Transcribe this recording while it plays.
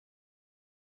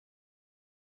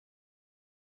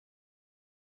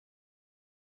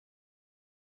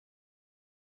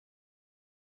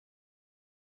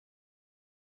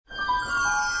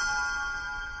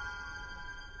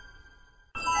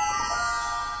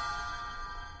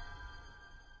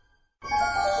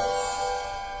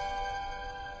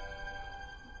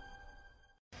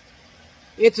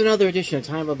It's another edition of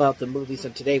Time About the Movies,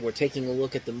 and today we're taking a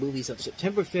look at the movies of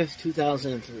September 5th,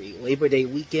 2003, Labor Day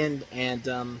weekend,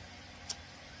 and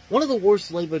one of the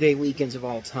worst Labor Day weekends of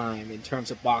all time in terms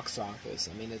of box office.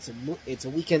 I mean, it's a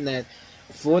weekend that,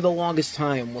 for the longest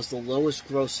time, was the lowest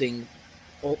grossing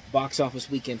box office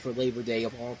weekend for Labor Day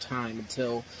of all time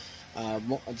until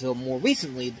more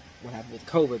recently, what happened with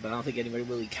COVID, but I don't think anybody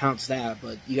really counts that,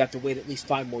 but you have to wait at least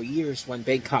 5 more years when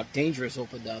Bangkok Dangerous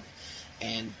opened up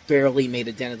and barely made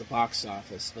a dent at the box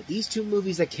office. But these two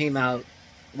movies that came out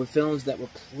were films that were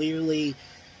clearly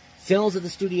films that the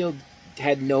studio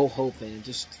had no hope in, and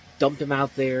just dumped them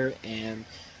out there, and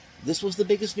this was the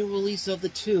biggest new release of the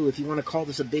two, if you want to call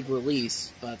this a big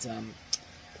release. But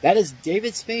that is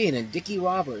David Spade and Dickie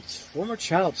Roberts, former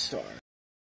child star.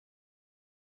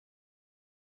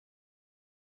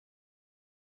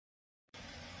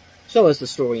 So, as the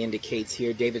story indicates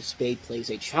here, David Spade plays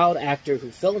a child actor who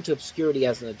fell into obscurity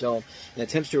as an adult and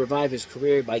attempts to revive his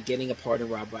career by getting a part in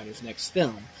Rob Reiner's next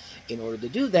film. In order to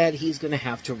do that, he's going to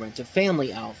have to rent a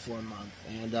family out for a month.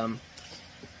 And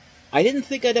I didn't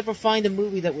think I'd ever find a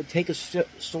movie that would take a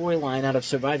storyline out of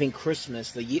Surviving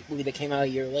Christmas, the movie that came out a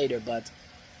year later, but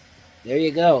there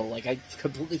you go. Like, I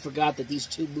completely forgot that these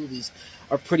two movies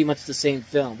are pretty much the same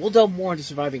film. We'll delve more into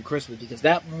Surviving Christmas because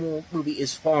that movie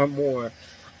is far more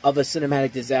of a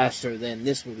cinematic disaster than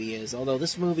this movie is, although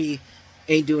this movie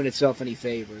ain't doing itself any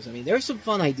favors. I mean, there's some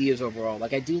fun ideas overall.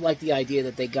 Like, I do like the idea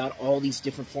that they got all these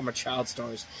different former child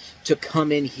stars to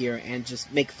come in here and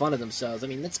just make fun of themselves. I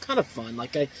mean, that's kind of fun.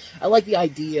 Like, I like the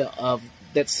idea of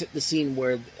the scene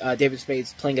where David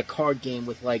Spade's playing a card game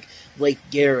with, like, Leif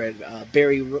Garrett,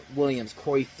 Barry Williams,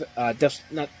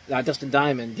 Dustin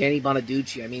Diamond, Danny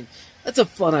Bonaducci. I mean, that's a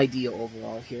fun idea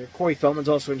overall here. Corey Feldman's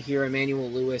also in here, Emmanuel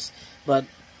Lewis, but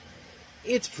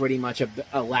it's pretty much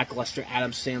a lackluster Adam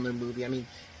Sandler movie. I mean,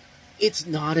 it's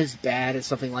not as bad as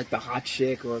something like The Hot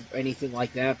Chick or anything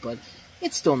like that, but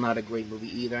it's still not a great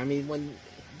movie either. I mean, when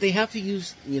they have to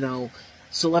use,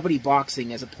 celebrity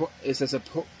boxing as a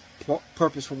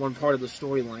purpose for one part of the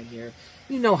storyline here,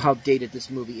 you know how dated this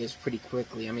movie is pretty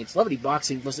quickly. I mean, celebrity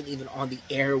boxing wasn't even on the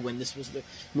air when the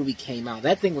movie came out.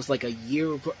 That thing was like a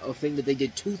year of thing that they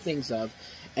did 2 things of,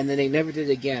 and then they never did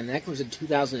it again. That was in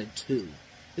 2002.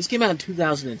 This came out in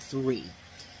 2003,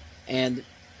 and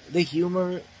the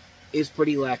humor is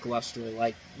pretty lackluster.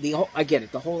 Like, I get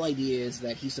it. The whole idea is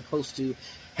that he's supposed to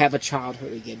have a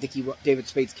childhood again, David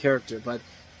Spade's character, but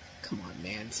come on,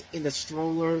 man. It's in the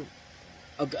stroller,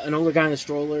 an older guy in a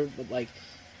stroller, but like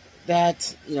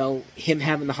that, him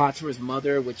having the hots for his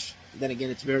mother, which then again,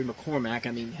 it's Mary McCormack.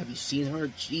 I mean, have you seen her?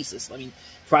 Jesus. I mean,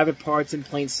 Private Parts in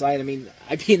Plain Sight. I mean,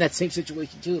 I'd be in that same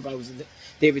situation too if I was in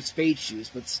David Spade's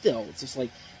shoes, but still, it's just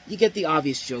like, you get the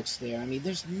obvious jokes there. I mean,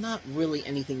 there's not really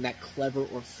anything that clever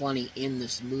or funny in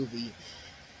this movie.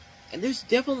 And there's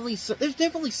definitely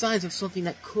signs of something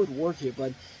that could work here,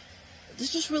 but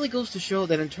this just really goes to show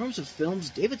that in terms of films,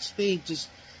 David Spade just,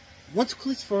 once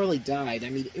Chris Farley died, I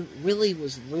mean, it really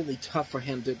was really tough for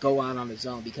him to go out on his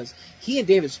own, because he and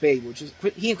Chris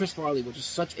Farley were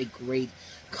just such a great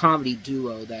comedy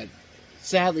duo that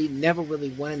sadly never really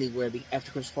went anywhere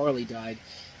after Chris Farley died.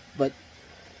 But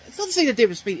it's not to say that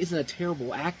David Spade isn't a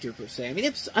terrible actor, per se. I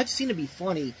mean, I've seen him be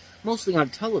funny, mostly on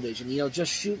television.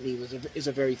 Just Shoot Me is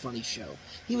a very funny show.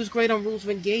 He was great on Rules of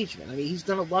Engagement. I mean, he's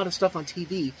done a lot of stuff on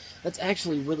TV that's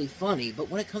actually really funny. But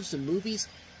when it comes to movies,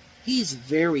 he's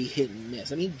very hit and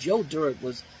miss. I mean, Joe Dirt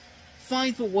was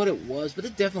fine for what it was, but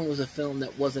it definitely was a film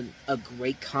that wasn't a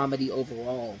great comedy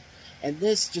overall. And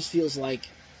this just feels like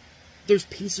there's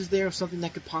pieces there of something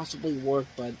that could possibly work,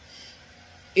 but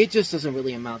it just doesn't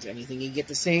really amount to anything. You get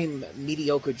the same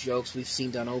mediocre jokes we've seen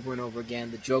done over and over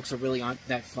again. The jokes really aren't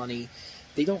that funny.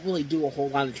 They don't really do a whole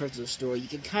lot in terms of the story. You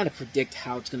can kind of predict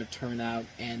how it's going to turn out,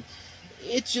 and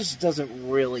it just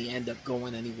doesn't really end up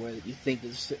going anywhere that you think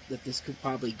that this could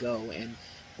probably go. And,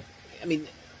 I mean,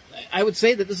 I would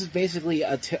say that this is basically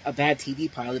a bad TV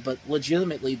pilot, but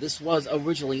legitimately, this was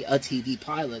originally a TV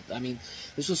pilot. I mean,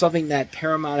 this was something that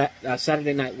Paramount,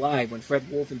 Saturday Night Live, when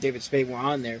Fred Wolf and David Spade were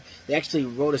on there, they actually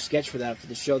wrote a sketch for that for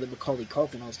the show that Macaulay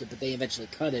Culkin hosted, but they eventually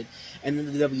cut it. And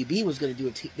then the WB was going to do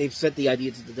it. They've sent the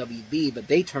idea to the WB, but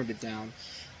they turned it down,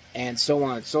 and so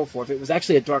on and so forth. It was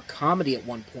actually a dark comedy at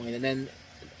one point, and then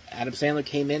Adam Sandler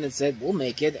came in and said, we'll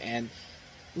make it, and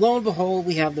lo and behold,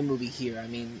 we have the movie here. I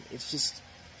mean, it's just,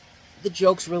 the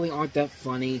jokes really aren't that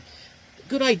funny.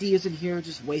 Good ideas in here,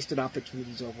 just wasted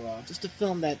opportunities overall. Just a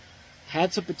film that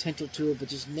had some potential to it, but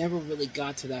just never really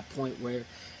got to that point where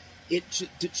it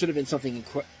should have been something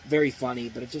very funny,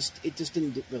 but it just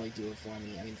didn't really do it for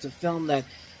me. I mean, it's a film that,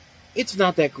 it's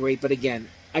not that great, but again,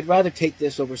 I'd rather take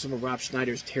this over some of Rob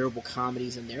Schneider's terrible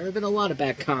comedies, and there have been a lot of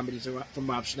bad comedies from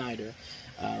Rob Schneider.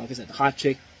 Like I said, Hot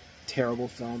Chick, terrible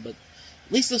film, but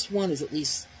at least this one is at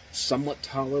least somewhat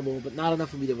tolerable, but not enough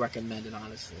for me to recommend it,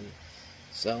 honestly.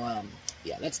 So,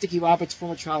 yeah, that's Dickie Roberts'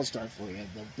 former child star for you.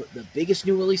 The biggest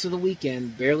new release of the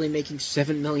weekend, barely making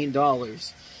 $7 million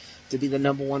to be the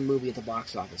 #1 movie at the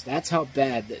box office. That's how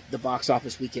bad the box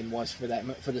office weekend was for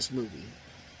this movie.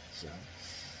 So,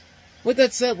 with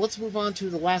that said, let's move on to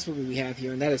the last movie we have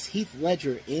here, and that is Heath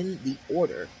Ledger in The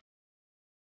Order.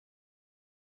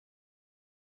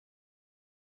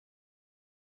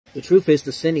 The truth is,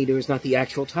 The Sin Eater is not the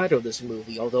actual title of this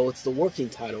movie, although it's the working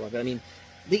title of it. I mean,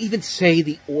 they even say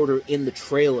The Order in the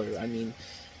trailer. I mean,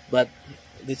 but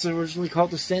it's originally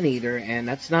called The Sin Eater, and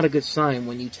that's not a good sign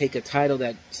when you take a title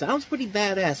that sounds pretty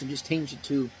badass and just change it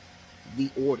to The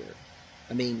Order.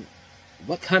 I mean,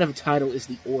 what kind of a title is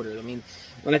The Order? I mean,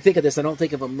 when I think of this, I don't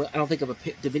think of a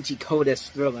Da Vinci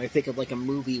Code-esque thriller. I think of like a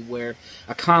movie where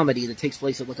a comedy that takes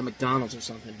place at like a McDonald's or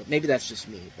something. But maybe that's just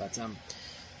me. But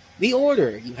The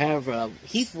Order, you have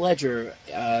Heath Ledger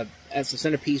as the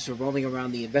centerpiece revolving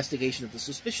around the investigation of the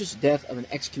suspicious death of an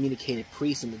excommunicated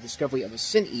priest and the discovery of a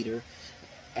sin eater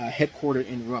headquartered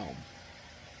in Rome.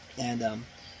 And,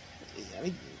 I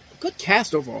mean, good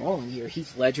cast overall in here.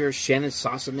 Heath Ledger, Shannon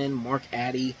Sossamon, Mark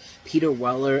Addy, Peter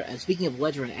Weller. And speaking of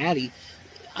Ledger and Addy,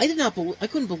 I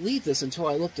couldn't believe this until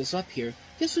I looked this up here.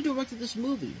 Guess who directed this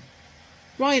movie?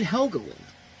 Brian Helgeland.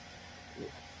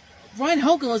 Brian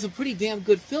Helgeland is a pretty damn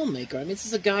good filmmaker. I mean, this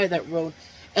is a guy that wrote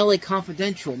L.A.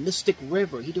 Confidential, Mystic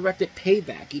River. He directed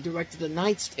Payback. He directed A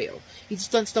Knight's Tale. He's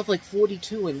done stuff like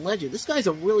 42 and Legend. This guy's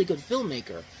a really good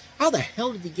filmmaker. How the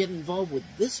hell did he get involved with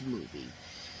this movie?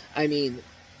 I mean,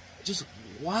 just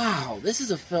wow. This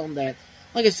is a film that,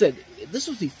 like I said, this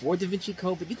was before Da Vinci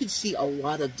Code, but you could see a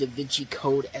lot of Da Vinci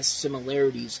Code-esque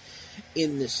similarities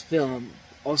in this film.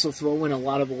 Also throw in a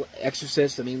lot of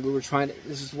Exorcist. I mean, we were trying to...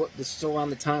 This is still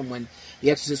around the time when The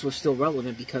Exorcist was still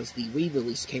relevant because the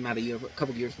re-release came out a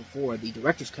couple of years before, the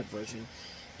director's cut version.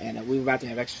 And we were about to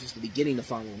have Exorcist at the beginning of the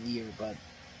following year. But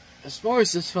as far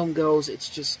as this film goes,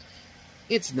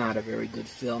 it's not a very good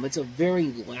film. It's a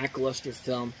very lackluster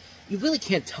film. You really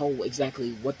can't tell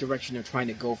exactly what direction they're trying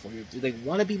to go for here. Do they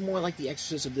want to be more like The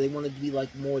Exorcist, or do they want it to be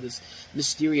like more this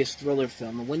mysterious thriller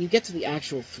film? And when you get to the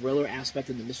actual thriller aspect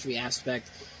and the mystery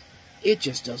aspect, it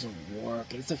just doesn't work.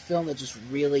 And it's a film that just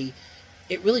really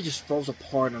just falls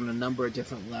apart on a number of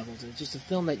different levels. And it's just a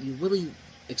film that you really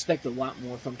expect a lot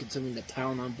more from, considering the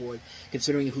talent on board,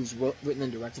 considering who's written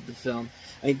and directed the film.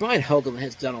 I mean, Brian Helgeland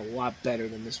has done a lot better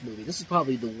than this movie. This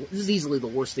is easily the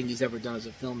worst thing he's ever done as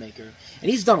a filmmaker.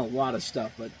 And he's done a lot of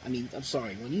stuff, but, I mean, I'm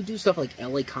sorry. When you do stuff like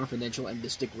L.A. Confidential and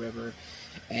Mystic River,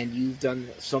 and you've done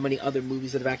so many other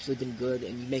movies that have actually been good,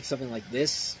 and you make something like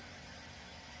this,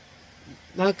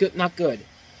 not good. Not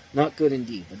good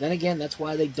indeed. But then again, that's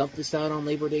why they dumped this out on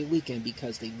Labor Day weekend,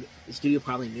 because the studio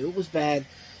probably knew it was bad,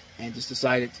 and just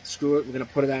decided, screw it, we're going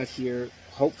to put it out here,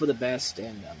 hope for the best,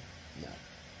 and no,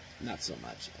 not so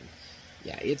much. And,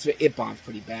 yeah, it bombed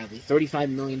pretty badly. $35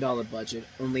 million budget,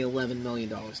 only $11 million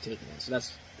taken in. So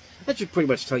that should pretty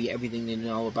much tell you everything you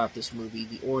know about this movie.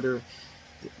 The Order,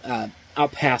 I'll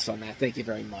pass on that. Thank you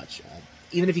very much.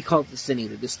 Even if you call it The Sin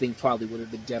Eater, this thing probably would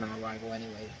have been dead on arrival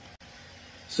anyway.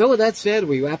 So with that said,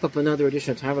 we wrap up another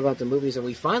edition of Time About the Movies, and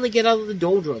we finally get out of the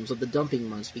doldrums of the dumping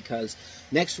months, because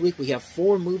next week we have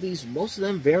 4 movies, most of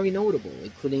them very notable,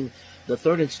 including the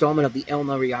 3rd installment of the El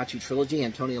Mariachi trilogy,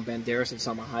 Antonio Banderas and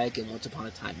Salma Hayek in Once Upon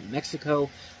a Time in Mexico,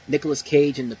 Nicolas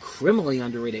Cage in the criminally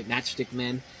underrated Matchstick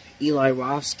Men, Eli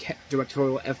Roth's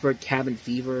directorial effort Cabin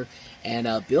Fever, and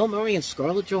Bill Murray and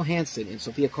Scarlett Johansson in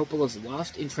Sofia Coppola's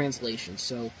Lost in Translation.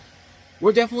 So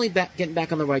we're definitely getting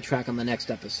back on the right track on the next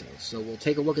episode. So we'll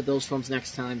take a look at those films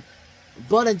next time.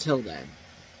 But until then,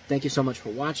 thank you so much for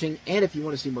watching. And if you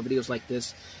want to see more videos like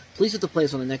this, please hit the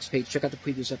playlist on the next page. Check out the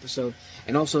previous episode.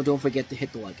 And also don't forget to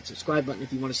hit the like and subscribe button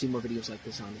if you want to see more videos like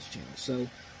this on this channel. So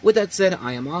with that said,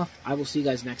 I am off. I will see you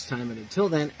guys next time. And until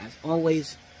then, as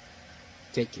always,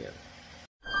 take care.